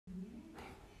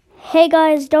Hey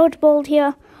guys, Dodgeball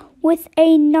here with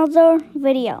another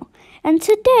video, and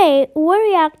today we're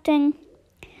reacting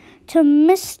to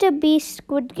Mrbeast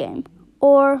Squid Game,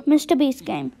 or Mrbeast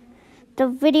Game, the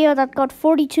video that got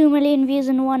 42 million views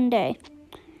in one day.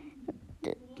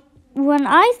 When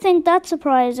I think that's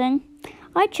surprising,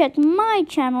 I check my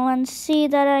channel and see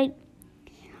that I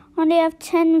only have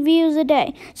 10 views a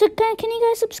day. So can you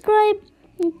guys subscribe?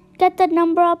 Get that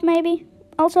number up maybe.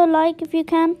 Also like if you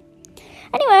can.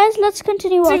 Anyways, let's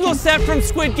continue watching. Single set from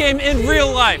Squid Game in real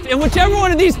life. And whichever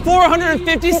one of these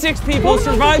 456 people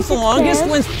survives the longest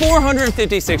wins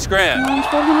 456 grand.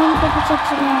 456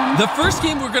 grand. The first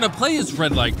game we're going to play is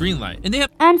red light, green light. And they have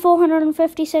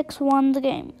 456 won the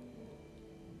game.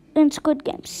 In Squid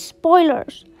Game.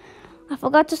 Spoilers. I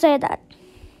forgot to say that.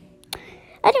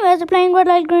 Anyways, they're playing red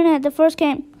light, green light, the first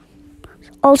game.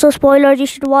 Also spoilers, you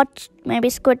should watch maybe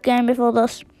Squid Game before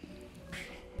this.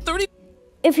 30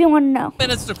 if you want to know.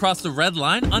 minutes to cross the red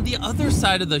line on the other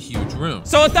side of the huge room.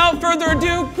 So without further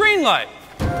ado, green light.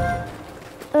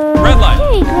 Red light.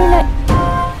 Hey, green light.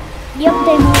 Yep,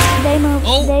 they moved. They moved.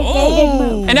 They did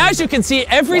move. And as you can see,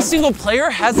 every single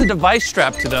player has a device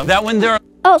strapped to them that when they're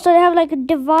so they have like a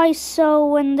device, so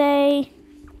when they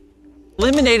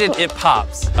eliminated, it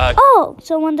pops.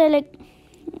 So when they like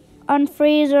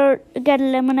unfreeze or get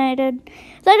eliminated,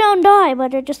 they don't die,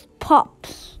 but it just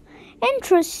pops.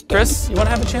 Interesting. Chris, you want to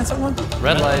have a chance at one?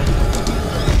 Red light.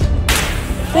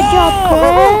 Good job,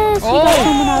 Chris. You got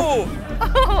someone up.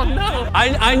 Oh no!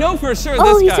 I know for sure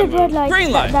this he guy said moved. red light.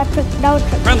 Green light. That was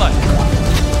trick. Red light.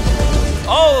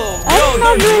 Oh, I did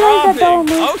not realize that they all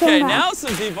dropping. moved Okay, so now fast.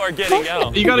 some people are getting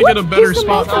out. You gotta get a better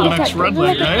spot for the next red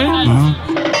light,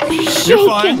 right? You're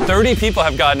fine. 30 people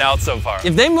have gotten out so far.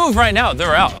 If they move right now,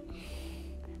 they're out.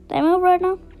 They move right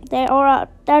now? They are out.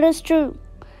 That is true.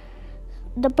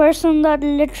 The person that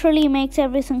literally makes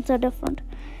everything so different.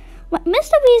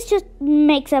 Mrbeast just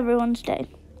makes everyone's day.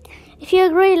 If you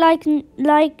agree, like,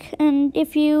 and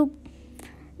if you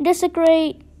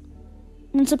disagree,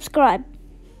 then subscribe.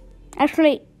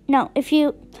 Actually, no. If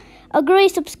you agree,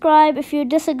 subscribe. If you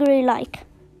disagree, like.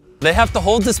 They have to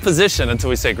hold this position until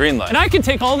we say green light. And I can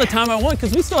take all the time I want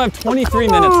because we still have 23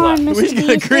 minutes left. We get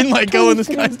a green light going. This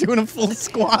guy's doing a full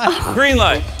squat. Green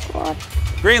light.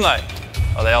 Green light.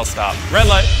 Oh, they all stopped. Red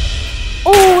light.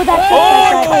 Oh, that's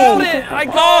I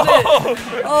got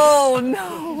it. Oh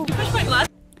no.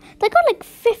 They got like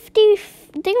 50.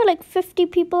 They got like 50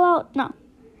 people out. No,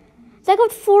 they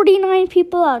got 49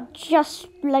 people out just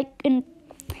like in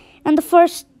the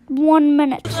first 1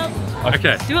 minute.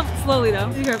 Okay. Do it slowly though.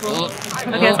 Be careful.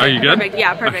 Okay. Are you good? Perfect.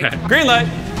 Yeah, perfect. Okay. Green light.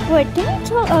 Wait, can you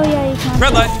tell? Oh yeah, you can.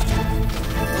 Red light.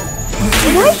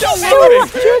 She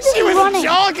was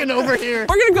jogging over here.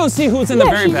 We're gonna go see who's in the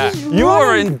very back. You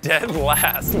are in dead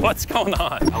last. What's going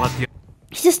on?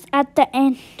 Just at the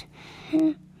end.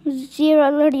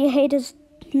 038 is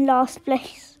last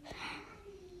place.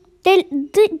 Did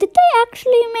they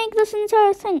actually make this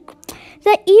entire thing?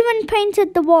 They even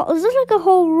painted the wall. Is this like a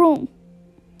whole room?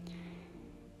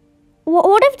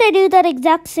 What if they do that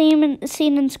exact scene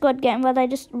in Squid Game where they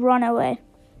just run away?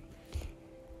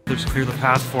 Just clear the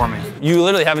path for me. You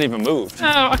literally haven't even moved.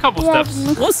 A couple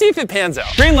steps. We'll see if it pans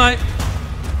out. Green light.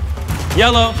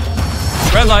 Yellow.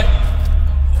 Red light.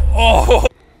 Oh.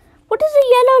 What does the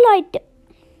yellow light do?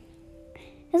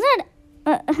 Isn't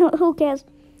it? Who cares?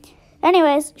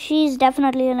 Anyways, she's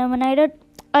definitely eliminated.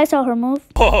 I saw her move.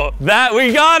 Oh,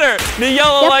 we got her. The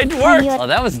yellow light worked. Oh,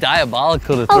 that was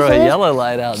diabolical to throw a yellow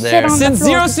light out there. Since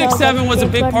 067 was a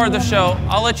big part of the show,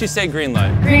 I'll let you say green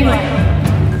light. Green light.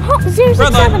 Oh,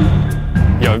 067.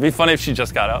 Yo, it'd be funny if she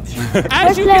just got out.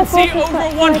 As you can see, over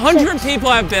 100 people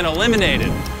have been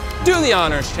eliminated. Do the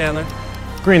honors, Chandler.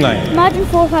 Green light. Imagine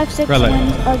 456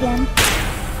 wins again.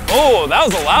 Oh, that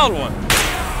was a loud one.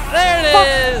 There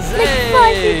it is.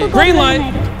 Hey. Green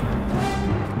light.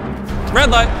 Red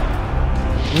light.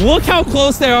 Look how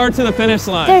close they are to the finish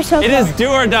line. They're so It close. is do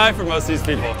or die for most of these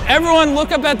people. Everyone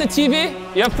look up at the TV.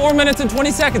 You have 4 minutes and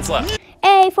 20 seconds left.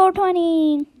 Hey,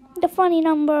 420. The funny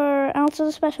number, also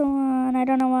the special one. I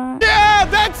don't know why. Yeah,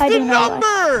 that's the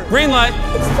number. Green light.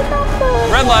 It's the number.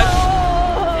 Red light.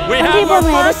 We have our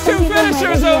first two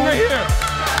finishers over here.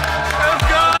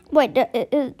 Wait,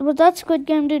 was that Squid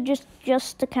Game dude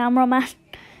just the cameraman?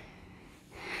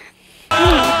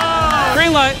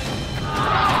 Green light.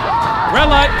 Red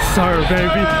light. Sir,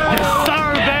 baby. Yes,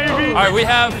 sir, baby. All right, we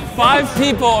have 5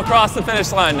 people across the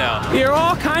finish line now. You're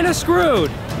all kind of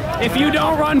screwed if you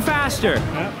don't run faster.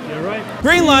 Yeah, you're right.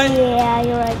 Green light. Yeah,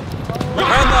 you're right.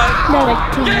 Red light. They're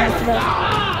like 2 minutes ago.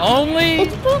 Only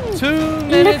It's been 2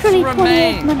 minutes literally 28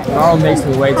 remain. minutes. It all makes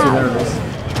me way too nervous.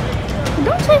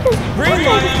 Don't looks like this. Green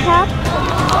light. Cap.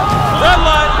 Red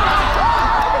light.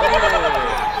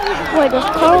 Wait, there's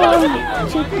color.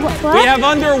 What? We have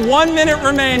under 1 minute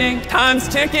remaining. Time's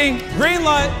ticking. Green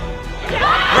light.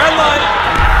 Red light.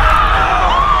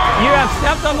 You have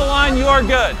stepped on the line. You are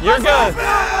good. You're good.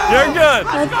 You're good.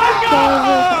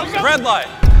 Red light.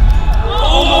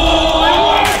 Oh!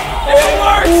 It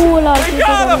works! Ooh, We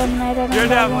got him! You're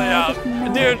definitely out.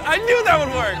 No. Dude, I knew that would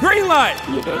work. Green light.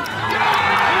 You did.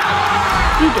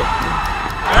 You did.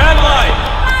 Red light.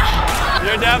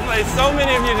 You're definitely, so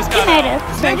many of you just got out.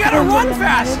 They gotta run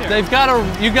faster.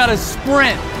 You gotta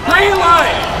sprint. Green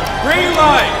light. Green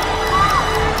light.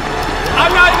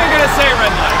 I'm not even gonna say red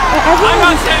light. I'm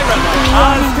not saying red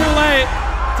light. It's too late.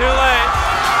 Too late.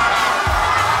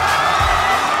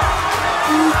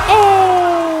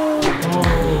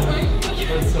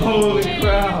 Holy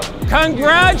crap.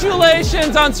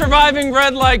 Congratulations on surviving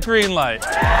red light, green light. So,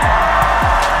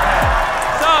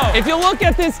 if you look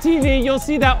at this TV, you'll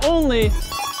see that only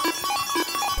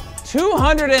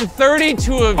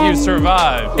 232 of you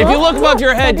survived. If you look above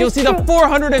your head, you'll see the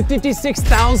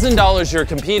 $456,000 you're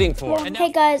competing for.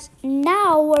 Hey guys,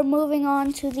 now we're moving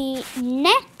on to the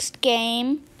next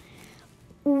game,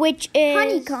 which is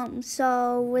honeycomb.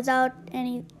 So without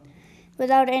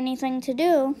anything to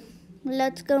do,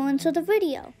 let's go into the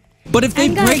video. But if they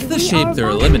break the shape, they're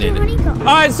eliminated. All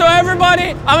right, so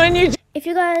everybody, I'm gonna need you. If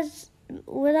you guys,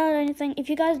 if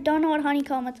you guys don't know what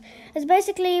honeycomb is, it's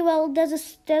basically, well,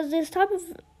 there's this type of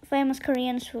famous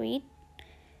Korean sweet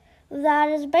that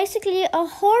is basically a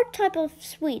hard type of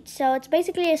sweet. So it's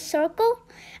basically a circle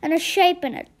and a shape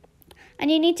in it,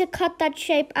 and you need to cut that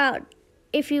shape out.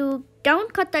 If you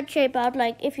don't cut that shape out,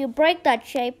 like if you break that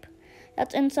shape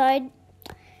that's inside,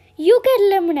 you get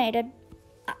eliminated.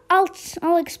 I'll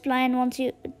explain once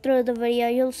you through the video.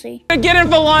 You'll see. Get in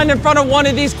the line in front of one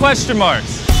of these question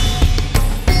marks.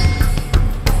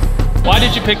 Why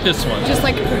did you pick this one? Just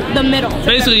like the middle.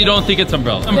 Basically, you don't think it's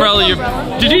Umbrella. Umbrella,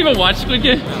 did you even watch Squid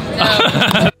Game?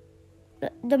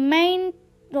 The main,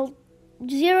 well,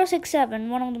 067,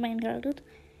 one of the main characters,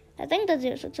 I think that's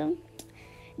 067,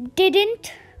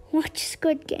 didn't watch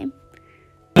Squid Game.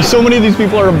 So many of these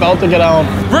people are about to get out.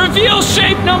 Reveal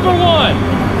shape number 1.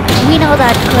 We know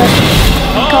that, Chris.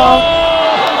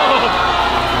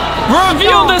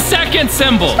 Reveal the second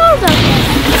symbol. Look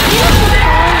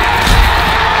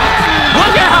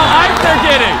at how hyped they're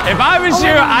getting. If I was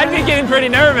you, I'd be getting pretty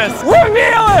nervous.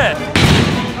 Reveal it!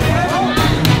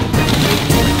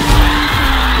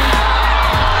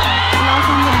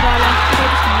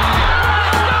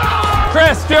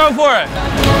 Chris, go for it.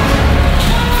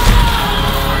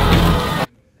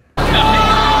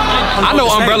 I know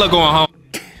Umbrella going home.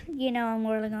 You know I'm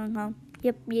really going home.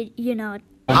 Yep, you know it.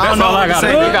 I don't know all I got.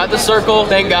 We got the circle.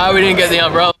 Thank God we didn't get the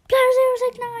umbrella. Player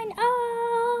 069.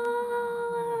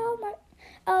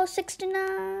 Oh,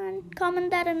 69.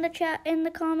 Comment that in the chat, in the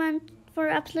comment for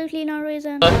absolutely no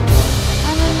reason. And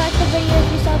then like the video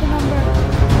if you saw the number.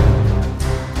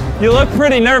 You look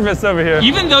pretty nervous over here.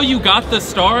 Even though you got the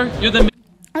star, you're the...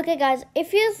 Okay guys,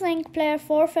 if you think player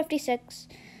 456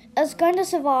 is going to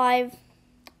survive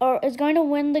or is going to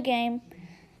win the game,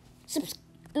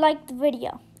 like the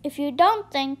video. If you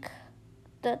don't think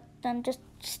that, then just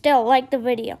still like the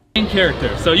video. Main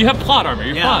character, so you have plot armor,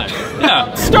 you're fine.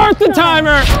 Yeah. Start the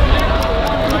timer!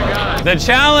 The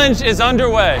challenge is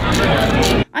underway.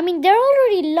 I mean, they're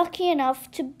already lucky enough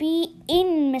to be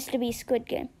in Mrbeast Squid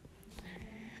Game.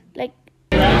 Like,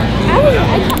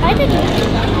 I didn't.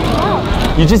 Wow.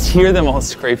 You just hear them all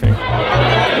scraping.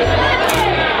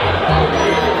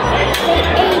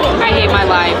 I hate my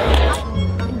life.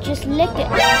 Just lick it.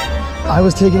 I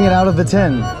was taking it out of the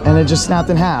tin, and it just snapped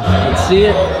in half. Let's see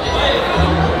it.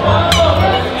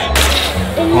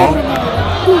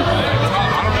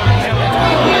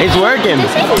 It's working.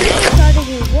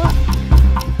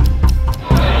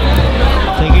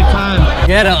 Take your time.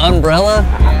 You had an umbrella?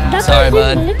 Sorry,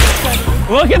 bud.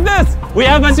 Look at this! We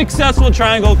have a successful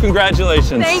triangle.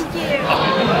 Congratulations. Thank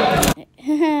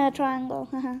you. Triangle.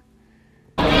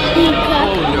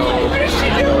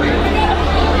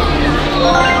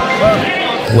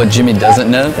 What Jimmy doesn't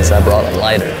know is I brought a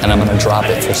lighter, and I'm gonna drop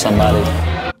it for somebody.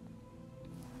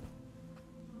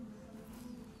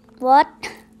 What?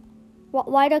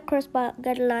 Why did Chris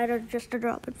get a lighter just to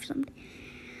drop it for somebody?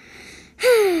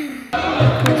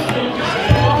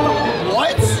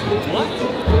 What?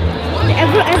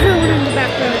 Everyone in the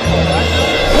back row.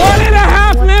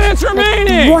 1.5 minutes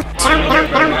remaining! What?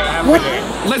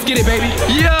 Let's get it, baby.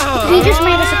 Yeah. He just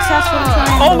made a successful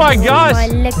triangle. Oh my gosh! I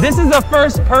licked This is the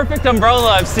first perfect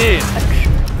umbrella I've seen.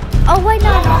 Oh wait,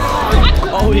 no.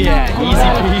 Oh yeah, easy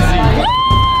peasy.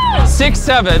 6,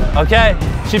 7. Okay,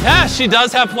 she passed. She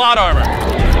does have plot armor.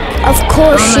 Of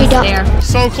course she does.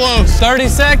 So close. 30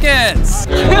 seconds.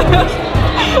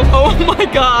 Oh my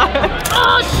god.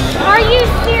 Are you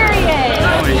serious?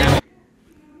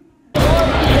 3,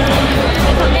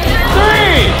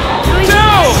 2, 1.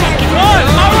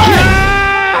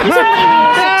 All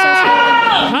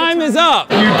right. Time is up.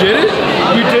 You did it?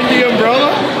 You did the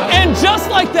umbrella? And just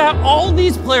like that, all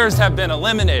these players have been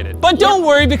eliminated. But don't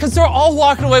worry, because they're all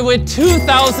walking away with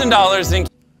 $2,000 in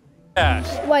cash.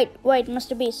 Wait,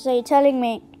 Mr. Beast. So you're telling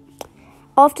me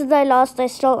after they lost, they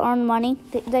still earn money?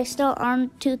 They still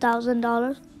earn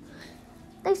 $2,000?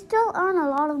 They still earn a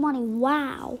lot of money.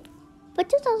 Wow. But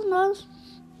 $2,000?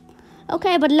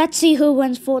 Okay, but let's see who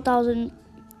wins 4,000.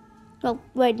 Well,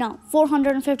 wait, no.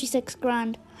 456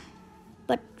 grand.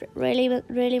 But really,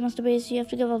 Mr. Beast, you have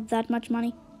to give up that much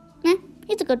money?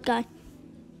 He's a good guy.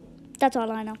 That's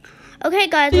all I know. Okay,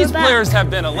 guys, These players have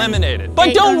been eliminated.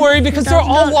 But don't worry, because they're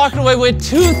all walking away with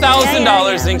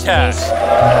 $2,000 in cash.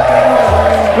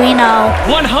 We know.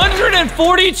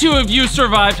 142 of you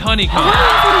survived honeycomb.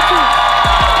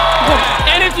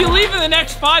 And if you leave in the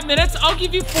next 5 minutes, I'll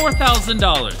give you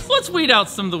 $4,000. Let's weed out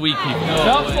some of the weak people.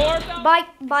 Bye,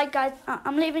 guys.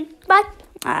 I'm leaving. Bye.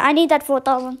 I need that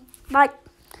 4,000. Bye.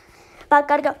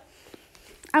 Gotta go.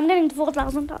 I'm getting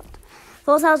 $4,000.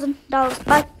 $4,000.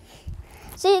 Bye.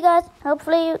 See you guys.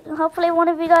 Hopefully one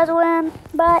of you guys win.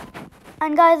 Bye.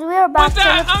 And guys, we are back. With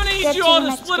that, I'm gonna need you all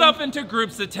to split up into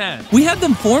groups of 10. We had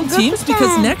them form teams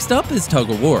because next up is tug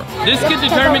of war. This could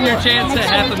determine your chance at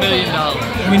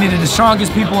 $500,000. We needed the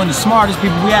strongest people and the smartest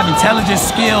people. We have intelligence,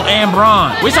 skill, and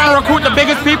brawn. We're trying to recruit the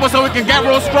biggest people so we can get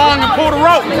real strong and pull the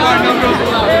rope.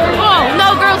 Oh,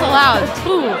 no girls allowed.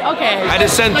 Ooh, okay. I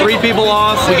just sent 3 people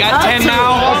off. We got 10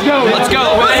 now. Let's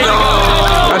go.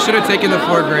 I should have taken the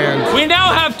 4 grand. We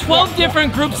now have 12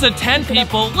 different groups of 10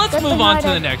 people. Let's move on to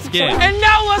the next game. And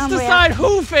now let's decide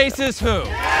who faces who.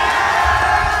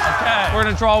 Okay, we're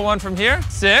gonna draw one from here.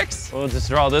 6. We'll just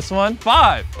draw this one.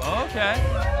 5. Okay.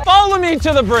 Follow me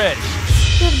to the bridge.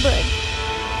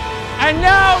 And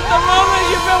now the moment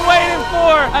you've been waiting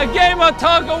for, a game of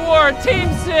tug of war. Team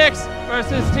 6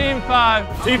 versus Team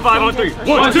 5. Team 5 on 3.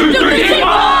 1, 2, 3, Team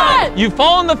 5! You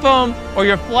fall in the foam, or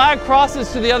your flag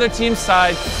crosses to the other team's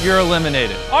side, you're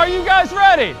eliminated. Are you guys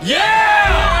ready?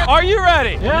 Yeah! Are you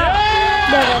ready?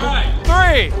 Yeah!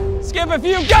 3, skip a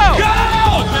few, go!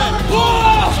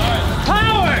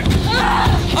 Power!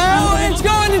 Oh, it's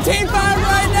going to Team 5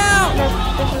 right now!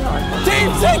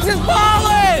 Team 6 is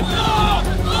falling!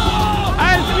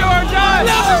 And you're done!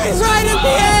 No, he's right at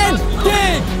the end!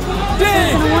 Dig!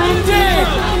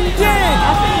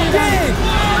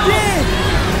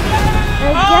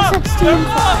 I guess it's Team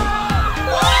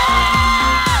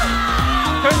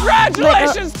 5.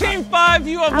 Congratulations, Team 5!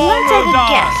 You have I'm all gonna take moved a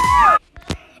on. guess.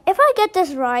 If I get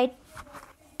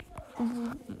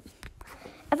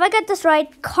this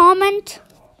right, comment.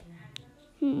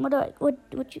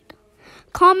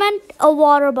 Comment a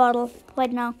water bottle.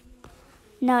 Wait, no,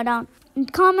 don't.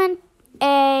 Comment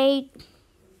a.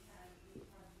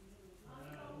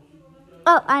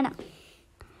 Oh, I know.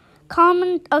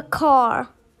 Comment a car.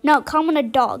 No, comment a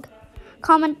dog.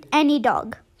 Comment any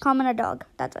dog. Comment a dog.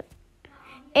 That's it.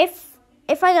 If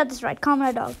I got this right,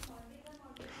 comment a dog.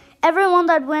 Every team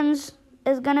that wins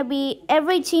is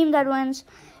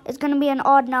gonna be an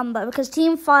odd number because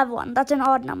Team 5 won. That's an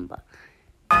odd number.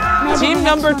 Maybe Team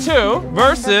number 2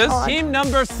 versus Team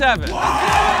number 7. Team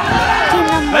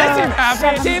number They seem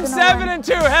happy. Team 7 and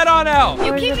 2, head on out.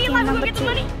 You keep me alive and go get the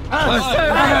money?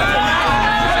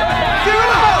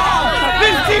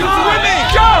 This team's winning.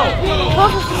 Go!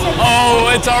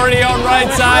 Oh, it's already on right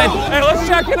side. Hey, let's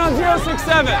check in on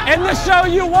 067. In the show,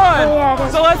 you won.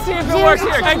 So let's see if it works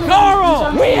here. Hey,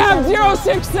 Carl, we have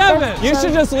 067. You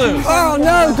should just lose. Oh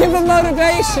no, give him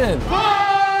motivation.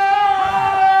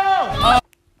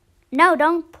 No,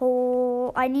 don't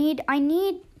pull. I need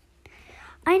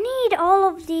all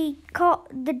of the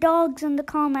dogs in the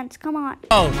comments. Come on.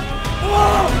 Oh.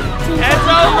 It's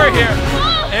over here.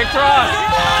 It crossed.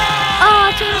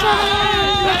 Oh, Team 7.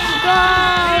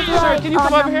 Sure, can you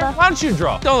come over here? Why don't you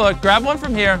draw? Don't look. Grab one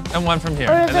from here and one from here.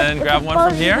 And then grab one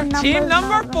from here. Team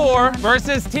number 4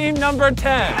 versus team number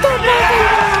 10.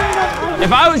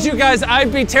 If I was you guys, I'd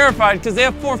be terrified because they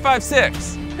have 4, 5,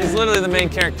 6. He's literally the main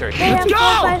character. Let's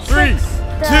go! 3, 2, 1,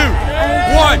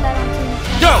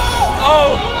 go!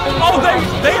 Oh,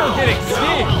 they are getting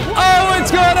steamed. Oh,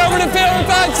 it's going over to 4,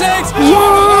 5, 6.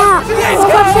 Yeah! He's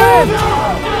coming!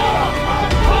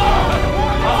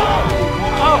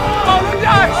 Oh, they're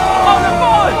dying. Oh, they're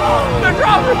falling. They're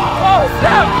dropping. Oh,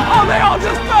 snap. Oh, they all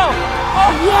just fell.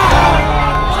 Oh, yeah.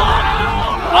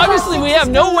 I'm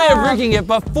way of rigging it,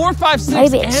 but 4, 5, 6,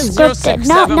 Maybe and it's 0, 6, scripted.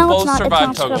 7 No, both it's not. survive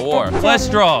It's not tug of war. scripted. Let's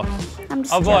draw. I'm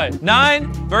just Avoid.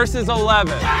 9 versus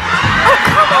 11. In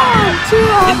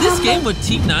this game with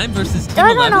Team 9 versus Team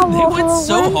 11, they went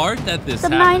so hard that this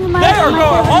happened. They are going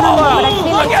all out.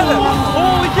 Look at them.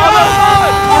 Holy cow.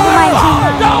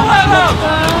 Don't let them.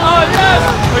 Oh, yes.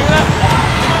 Look at that.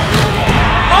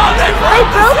 Oh, they broke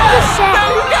the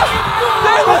set.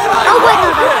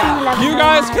 You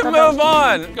guys can move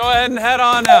on. Go ahead and head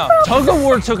on out. Tug of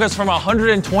War took us from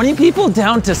 120 people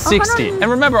down to 60.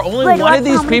 And remember, only one of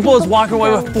these people is walking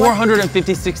away with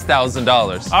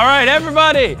 $456,000. All right,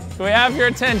 everybody, can we have your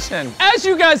attention? As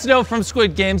you guys know from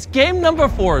Squid Games, game number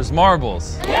 4 is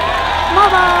marbles.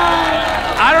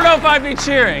 I don't know if I'd be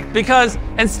cheering because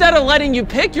instead of letting you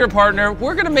pick your partner,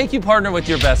 we're gonna make you partner with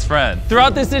your best friend.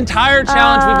 Throughout this entire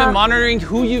challenge, we've been monitoring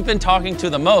who you've been talking to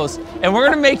the most, and we're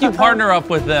gonna make you partner up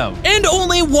with them. And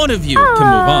only one of you can move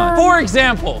on. For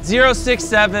example,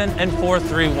 067 and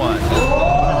 431.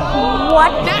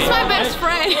 What? That's my best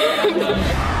friend.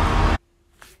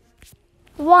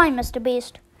 Why, Mr.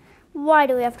 Beast? Why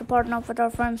do we have to partner up with our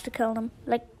friends to kill them?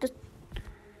 Like, just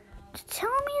tell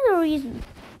me the reason.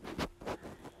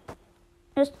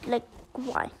 Just like,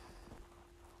 why?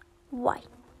 Why?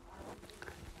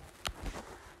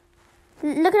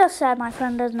 Look at how sad my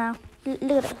friend is now. Look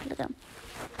at him. Look at him.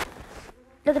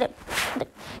 Look at him.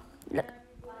 Look.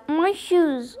 My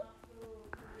shoes.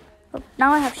 Oh,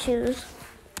 now I have shoes.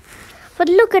 But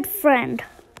look at friend.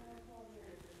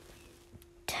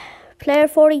 Player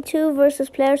 42 versus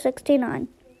player 69.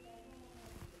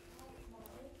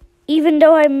 Even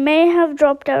though I may have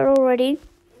dropped out already,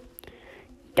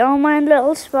 don't mind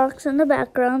little sparks in the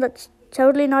background. That's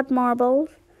totally not marbles.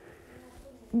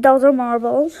 Those are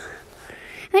marbles.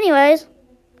 Anyways,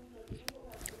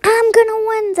 I'm gonna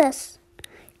win this.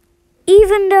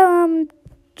 Even though,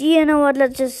 you know what,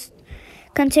 let's just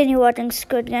continue watching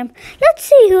Squid Game. Let's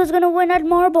see who's gonna win at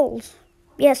marbles.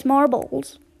 Yes,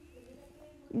 marbles.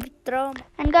 Throw 'em.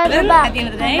 And guys, we're back. At the end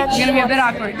of the day, it's gonna be a bit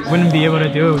awkward. Wouldn't be able to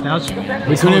do it without you.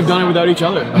 We couldn't have done it without each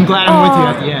other. I'm glad I'm with you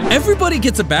at the end. Everybody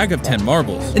gets a bag of 10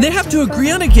 marbles, and they have to agree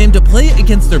on a game to play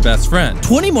against their best friend.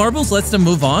 20 marbles lets them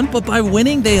move on, but by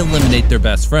winning, they eliminate their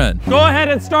best friend. Go ahead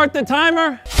and start the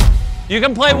timer. You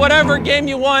can play whatever game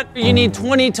you want. You need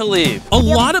 20 to leave. A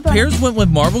lot of pairs went with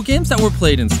marble games that were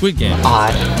played in Squid Game.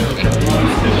 Odd.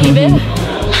 Even?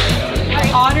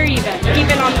 Odd or even?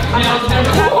 Even on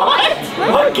what?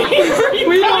 What game are you?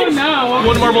 We don't know.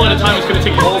 One marble at a time is going to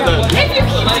take the whole day. If you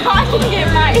keep talking it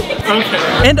right. Okay.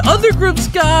 And other groups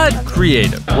got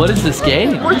creative. What is this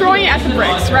game? We're throwing it at the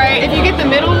bricks, right? If you get the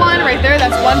middle one right there,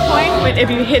 that's 1 point. But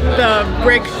if you hit the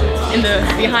brick in the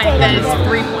behind, then it's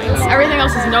 3 points. Everything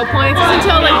else is no points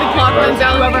until like the clock runs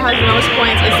down. Whoever has the most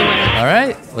points is the winner. All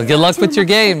right. Well, good luck with your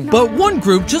game. But one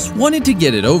group just wanted to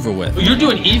get it over with. You're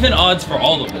doing even odds for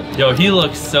all of them. Yo, he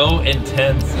looks so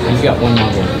intense. He's got one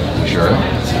marble. Sure.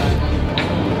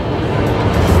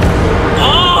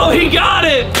 Oh, he got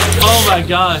it! Oh my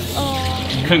gosh.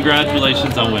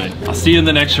 Congratulations on winning. I'll see you in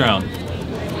the next round.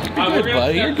 You're good,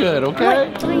 buddy. You're good,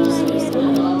 okay?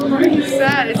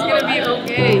 Sad. It's gonna be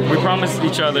okay. We promised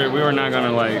each other we were not going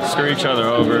to like screw each other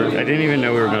over. I didn't even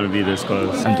know we were going to be this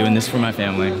close. I'm doing this for my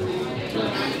family,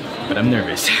 but I'm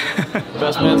nervous.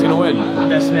 Best man's going to win.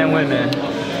 Best man win, man.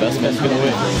 Best man's going to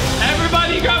win.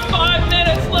 Everybody, you got 5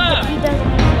 minutes left.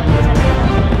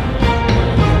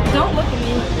 Don't look at me.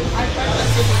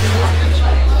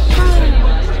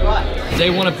 They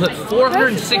want to put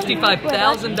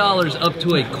 $465,000 up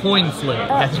to a coin flip.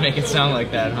 Let's make it sound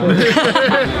like that, huh?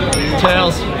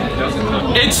 Tails.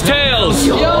 It's tails.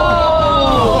 Yo!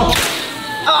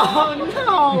 Oh no!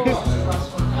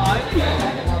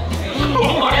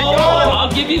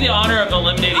 I'll give you the honor of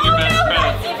eliminating your best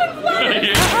friend.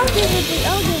 I'll give it to you.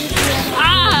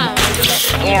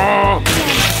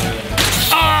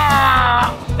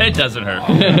 It doesn't hurt.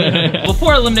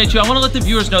 Before I eliminate you, I want to let the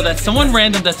viewers know that someone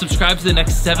random that subscribes in the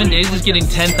next 7 days is getting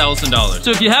 $10,000.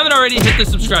 So if you haven't already, hit the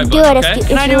subscribe button, okay?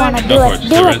 If you want to do Go it. for it. Just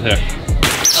do it right there.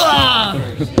 Ah!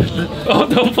 Oh,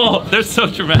 don't fall. They're so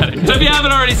dramatic. So if you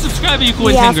haven't already, subscribe and you can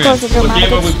win 10 grand. What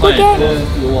game are we playing?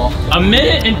 A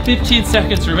minute and 15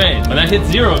 seconds remain. When that hits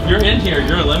 0, if you're in here,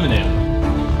 you're eliminated. I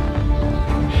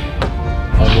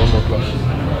have one more question.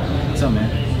 What's up, man?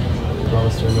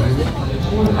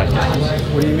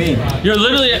 What do you mean? You're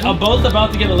literally both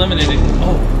about to get eliminated.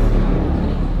 Oh.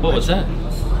 What was that?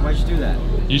 Why'd you do that?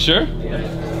 You sure? He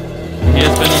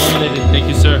has been eliminated. Thank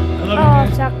you, sir. Oh,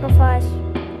 sacrifice.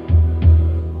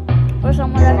 For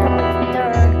someone that comes in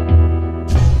third.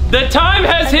 The time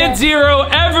has hit 0.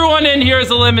 Everyone in here is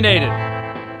eliminated.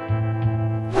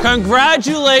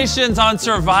 Congratulations on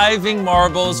surviving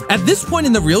marbles. At this point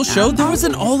in the real show, there was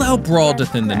an all-out brawl to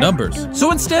thin the numbers.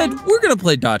 So instead, we're gonna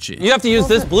play dachi. You have to use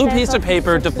this blue piece of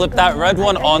paper to flip that red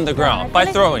one on the ground by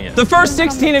throwing it. The first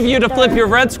 16 of you to flip your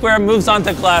red square moves on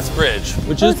to glass bridge,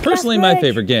 which is personally my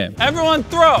favorite game. Everyone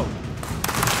throw.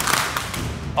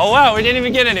 Oh wow, we didn't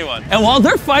even get anyone. And while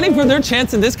they're fighting for their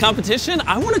chance in this competition,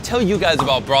 I want to tell you guys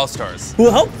about Brawl Stars, who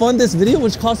helped fund this video,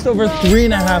 which cost over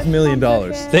 $3.5 million.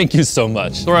 Thank you so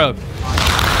much. Throw.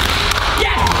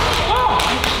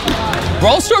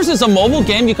 Brawl Stars is a mobile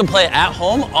game you can play at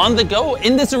home, on the go,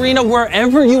 in this arena,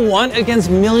 wherever you want,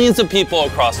 against millions of people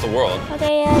across the world.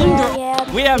 Okay,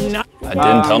 We have not. I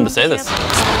didn't tell him to say this.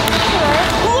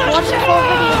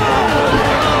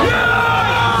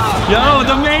 Yo,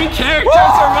 the main character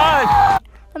survived!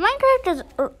 The main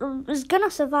character is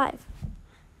gonna survive.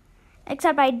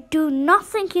 Except I do not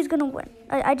think he's gonna win.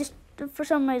 I just, for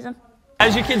some reason.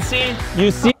 As you can see,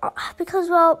 Because,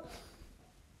 well,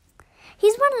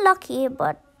 he's been lucky,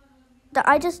 but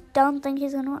I just don't think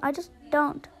he's gonna win. I just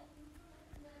don't.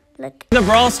 Like the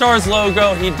Brawl Stars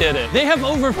logo, he did it. They have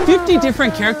over 50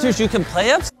 different characters you can play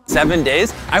up. 7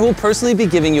 days, I will personally be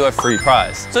giving you a free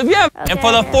prize. So if you have, and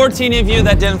for the 14 of you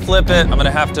that didn't flip it, I'm gonna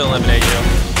have to eliminate you.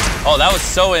 Oh, that was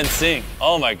so in sync.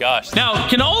 Oh my gosh. Now,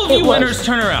 can all of you winners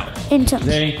turn around?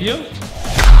 Thank you.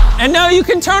 And now you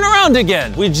can turn around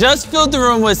again. We just filled the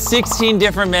room with 16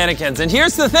 different mannequins. And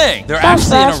here's the thing, they're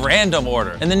actually in a random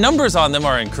order. And the numbers on them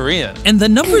are in Korean. And the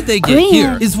number they get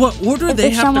here is what order they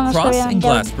have to cross in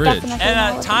Glass Bridge. In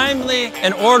a timely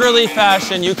and orderly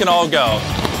fashion, you can all go.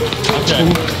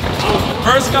 Okay.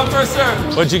 First come, first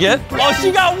serve. What'd you get? Oh,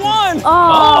 she got 1.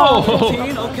 Oh.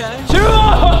 15, okay. 2.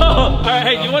 All right,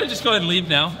 hey, you want to just go ahead and leave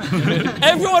now?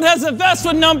 Everyone has a vest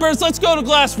with numbers. Let's go to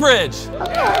Glass Bridge.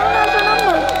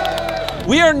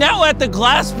 We are now at the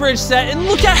Glass Bridge set, and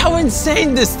look at how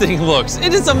insane this thing looks.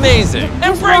 It is amazing.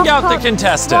 And bring out the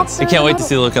contestants. I can't wait to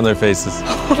see the look on their faces.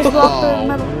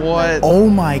 What? Oh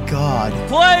my God.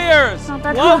 Players,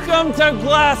 welcome to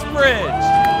Glass Bridge.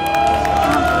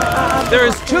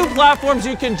 There's 2 platforms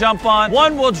you can jump on.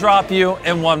 One will drop you,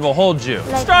 and one will hold you.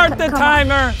 Start the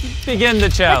timer. Begin the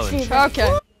challenge.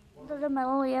 Okay. The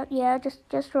middle, yeah,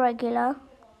 just regular.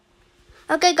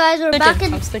 Okay, guys, we're back to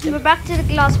the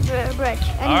Glass Bridge.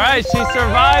 All right, she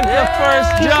survived the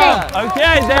first jump.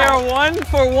 Okay, they are 1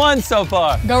 for 1 so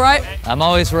far. Go right. I'm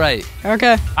always right.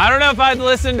 Okay. I don't know if I'd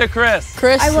listen to Chris.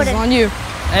 Chris, it's on you.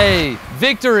 Hey,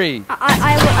 victory.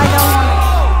 I don't want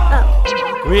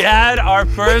it. We had our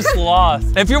first loss.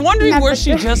 If you're wondering where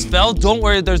she just fell, don't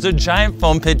worry. There's a giant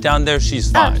foam pit down there. She's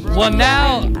fine. Well,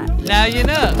 now you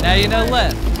know. Now you know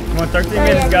left. Come on, 13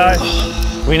 minutes, guys.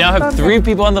 We now have 3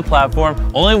 people on the platform.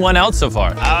 Only 1 out so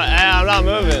far. I'm not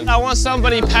moving. I want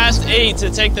somebody past 8 to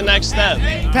take the next step.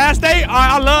 Past 8?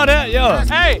 I love that, yo.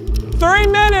 Hey, 3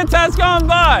 minutes has gone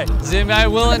by. Is anybody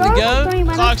willing to go?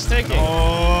 Clock's ticking.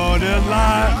 Oh, this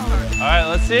line. All right,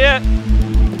 let's see it.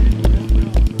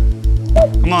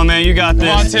 Come on, man, you got this.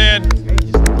 Come on, Ted.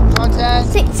 Come on, Ted.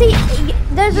 See,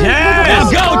 there's a... Yeah,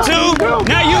 let's go, 2.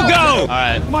 Now you go. All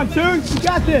right. Come on, 2. You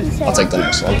got this. I'll take the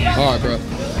next one. All right, bro.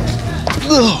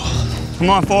 Come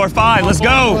on, 4 or 5. Let's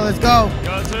go. Let's go.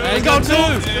 Let's go 2.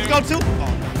 Let's go 2.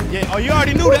 Yeah. Oh, you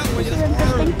already knew that.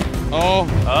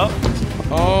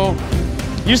 Oh.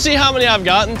 You see how many I've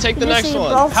gotten? Take the next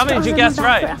one. How many did you guess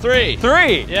right? 3.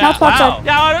 3? Yeah. Wow.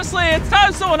 Yeah, honestly, it's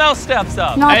time someone else steps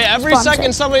up. Hey, every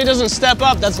second somebody doesn't step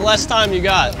up, that's less time you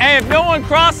got. Hey, if no one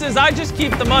crosses, I just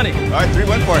keep the money. All right, 3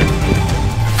 went for it.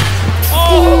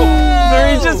 Oh,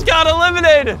 3 just got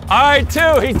eliminated. All right,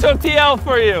 2, he took the L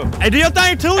for you. Hey, do your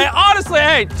thing, 2. Hey, honestly,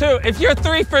 hey, 2, if you're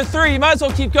 3 for 3, you might as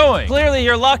well keep going. Clearly,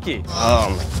 you're lucky. Oh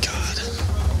my God.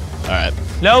 All right.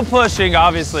 No pushing,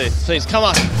 obviously. Please, come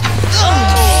on.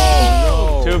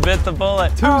 Oh, no. 2 bit the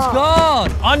bullet. 2's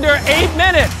gone. Under 8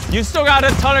 minutes. You still got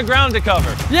a ton of ground to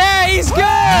cover. Yeah, he's good.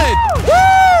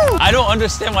 Woo! I don't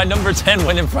understand why number 10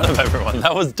 went in front of everyone.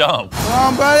 That was dumb. Come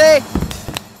on, buddy.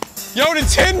 Yo, did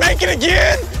 10 make it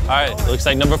again? All right, looks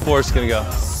like number 4 is gonna go.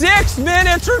 6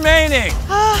 minutes remaining.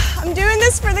 I'm doing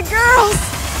this for the girls.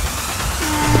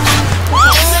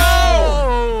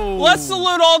 Oh, no! Let's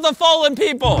salute all the fallen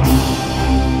people.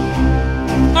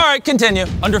 All right, continue.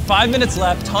 Under 5 minutes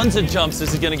left, tons of jumps.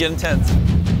 This is gonna get intense.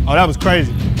 Oh, that was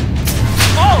crazy.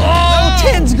 Oh,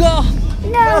 10's gone.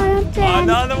 No, 10.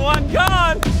 Another one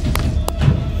gone.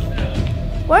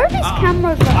 Where are these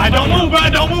cameras at? I don't move, bro.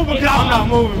 Don't move because I'm not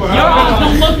moving, bro.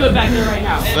 Don't look good back there right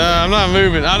now. I'm not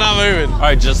moving. I'm not moving. All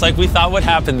right, just like we thought would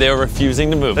happen, they were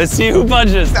refusing to move. Let's see who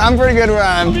budges. I'm pretty good where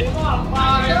I am.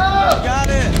 Got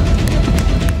it.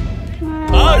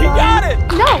 Oh, he got it.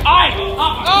 No.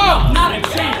 Not a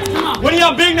chance. Come on. When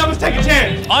y'all big numbers take a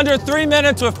chance? Under 3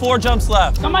 minutes with 4 jumps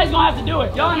left. Somebody's gonna have to do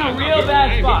it. Y'all in a real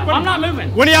bad spot. I'm not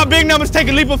moving. When y'all big numbers take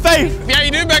a leap of faith? Yeah,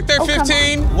 you do back there,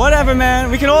 15. Whatever,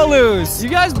 man. We can all lose. You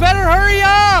guys better hurry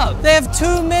up. They have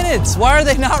 2 minutes. Why are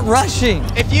they not rushing?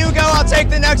 If you go, I'll take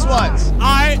the next ones. All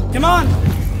right, Come on.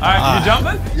 all right, you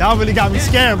jumping? Y'all really got me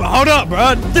scared, but hold up,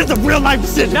 bro. This is a real life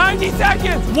decision. 90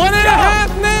 seconds.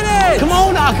 1.5 minutes. Come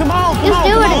on now, come on, come Just on,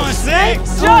 do come it. on.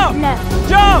 6. Jump.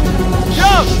 Jump,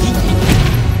 jump.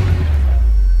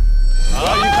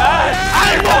 Oh, you passed.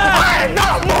 I am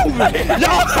not moving.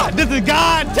 Y'all, this is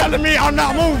God telling me I'm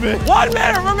not moving. 1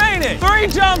 minute remaining. 3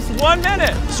 jumps, 1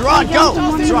 minute. Sherrod, go.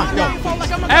 Sherrod, go.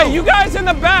 Hey, you guys in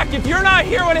the back, if you're not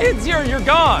here when it hits 0, you're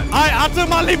gone. All right, I took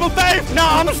my leap of faith.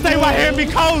 Now I'm gonna stay right here and be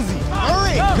cozy.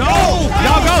 Hurry. Go.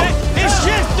 Y'all go. It's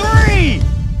just 3.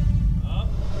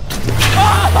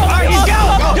 All right, he's go.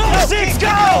 6, go.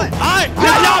 All right,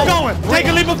 now y'all going. Take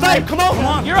a leap of faith. Come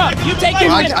on. You're up. You take it.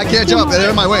 I can't jump. They're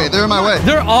in my way. They're in my way.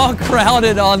 They're all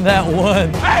crowded on that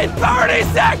one. Hey, 30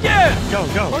 seconds. Go.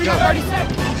 30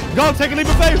 seconds. Go, take a leap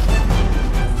of faith.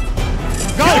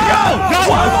 Go.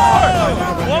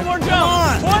 One more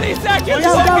jump. 20 seconds.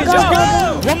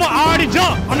 Jump. One more. I already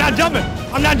jumped. I'm not jumping.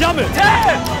 10, 9,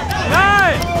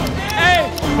 8.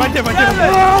 Right there. 7,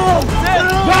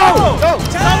 go.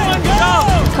 Someone go.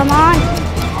 Come on.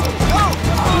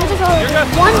 You're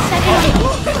 1 second.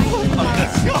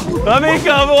 Let me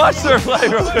come watch their play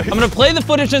real quick. I'm gonna play the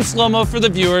footage in slow-mo for the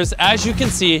viewers. As you can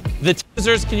see, the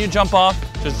teasers, can you jump off?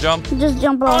 Just jump. Just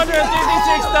jump off.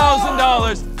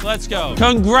 $156,000. Let's go.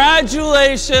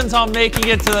 Congratulations on making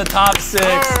it to the top 6.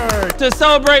 To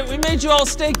celebrate, we made you all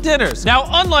steak dinners. Now,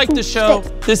 unlike the show,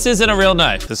 this isn't a real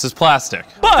knife. This is plastic.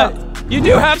 But you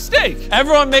do have steak.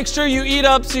 Everyone make sure you eat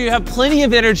up so you have plenty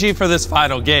of energy for this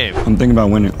final game. I'm thinking about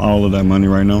winning all of that money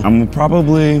right now. I'm gonna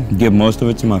probably give most of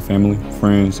it to my family,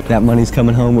 friends. That money's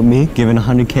coming home with me, giving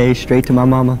 100K straight to my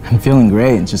mama. I'm feeling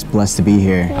great and just blessed to be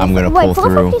here. I'm gonna pull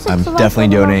through. I'm definitely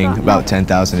donating about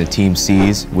 10,000 to Team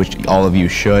C's, which all of you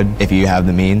should if you have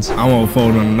the means. I won't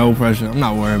fold under no pressure. I'm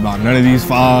not worried about none of these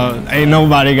files. Ain't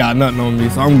nobody got nothing on me,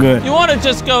 so I'm good. You want to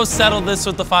just go settle this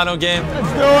with the final game?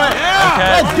 Let's do it. Yeah,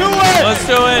 okay. Let's do it. Let's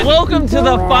do it. Welcome to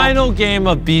the final game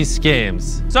of Beast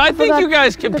Games. So I think you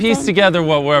guys can piece together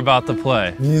what we're about to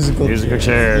play. Musical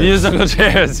chairs. Musical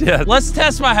chairs, yes. Let's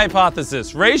test my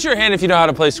hypothesis. Raise your hand if you know how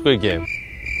to play Squid Game.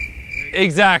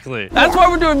 Exactly. That's why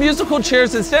we're doing musical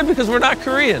chairs instead, because we're not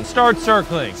Korean. Start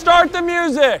circling. Start the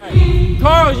music.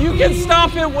 Carl, you can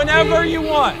stop it whenever you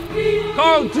want.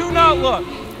 Carl, do not look.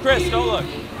 Chris, don't look.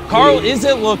 Carl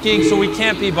isn't looking, so we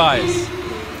can't be biased.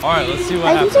 All right, let's see what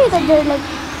happens. I can see that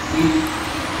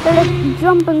they're like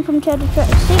jumping from chair to chair.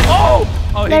 See? Oh,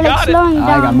 they're he got it. slowing down.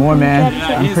 I got more, man.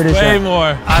 Yeah, he's way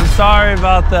more. I'm sorry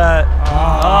about that.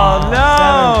 Oh,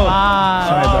 no. 7-5.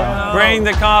 Sorry, bro. Bring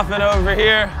the coffin over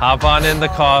here. Hop on in the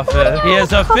coffin. He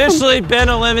has officially been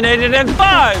eliminated and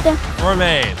 5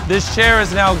 remain. This chair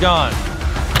is now gone.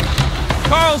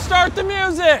 Carl, start the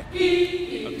music.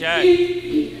 Okay.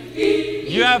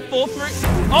 You have full 3.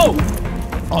 Oh.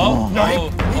 Oh,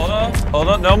 no. Hold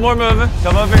on. No more moving.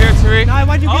 Come over here, Tariq. Nah,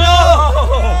 why'd you get up?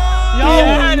 He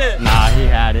had it. Nah, he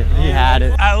had it. He had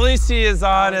it. At least he is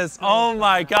honest. Oh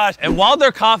my gosh. And while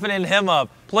they're coughing him up,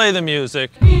 play the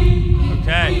music.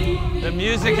 Okay. The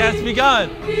music has begun.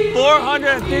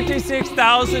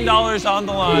 $456,000 on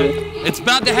the line. It's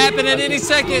about to happen at any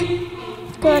second.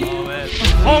 Good.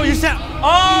 Oh, you said.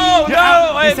 Oh,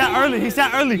 no. Wait. He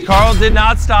sat early. Carl did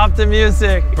not stop the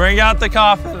music. Bring out the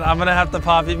coffin. I'm going to have to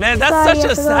pop it. Man, that's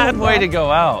such a sad way to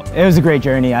go out. It was a great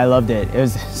journey. I loved it. It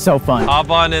was so fun. Hop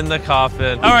on in the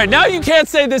coffin. All right, now you can't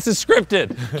say this is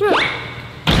scripted.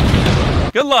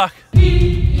 Good luck.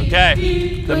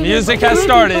 Okay, the music has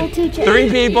started. 3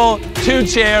 people, 2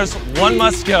 chairs, 1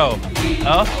 must go.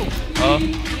 Oh.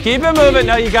 Keep it moving.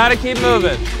 No, you gotta keep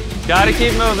moving. Gotta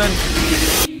keep moving.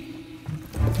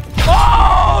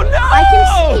 Oh, no! I can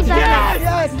see that.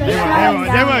 Yes.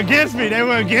 They were against me. They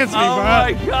were against me, bro. Oh,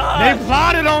 my God. They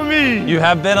plotted on me. You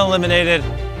have been eliminated.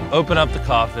 Open up the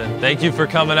coffin. Thank you for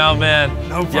coming out, man.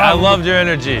 No problem. Yeah, I loved your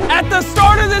energy. At the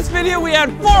start of this video, we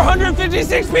had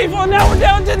 456 people, and now we're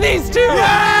down to these 2.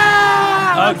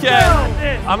 Yeah!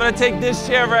 Okay, I'm gonna take this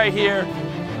chair right here.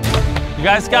 You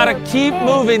guys gotta keep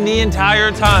moving the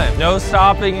entire time. No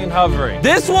stopping and hovering.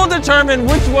 This will determine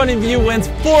which one of you wins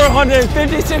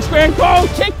 456 grand. Carl,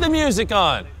 kick the music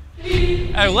on.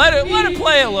 Hey, let it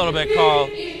play a little bit, Carl.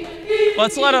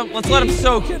 Let's let him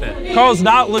soak in it. Carl's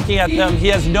not looking at them. He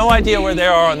has no idea where they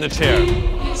are on the chair.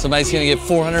 Somebody's gonna get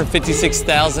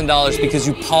 $456,000 because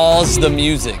you paused the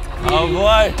music. Oh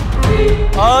boy.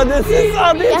 Oh, this is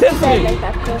on the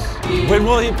intensity. When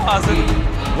will he pause it?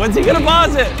 When's he gonna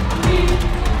pause it?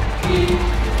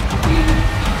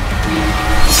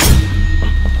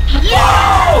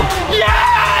 Whoa!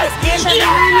 Yes! Yes!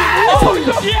 Oh,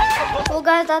 yeah! Well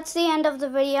guys, that's the end of the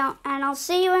video, and I'll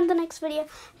see you in the next video.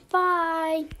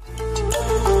 Bye!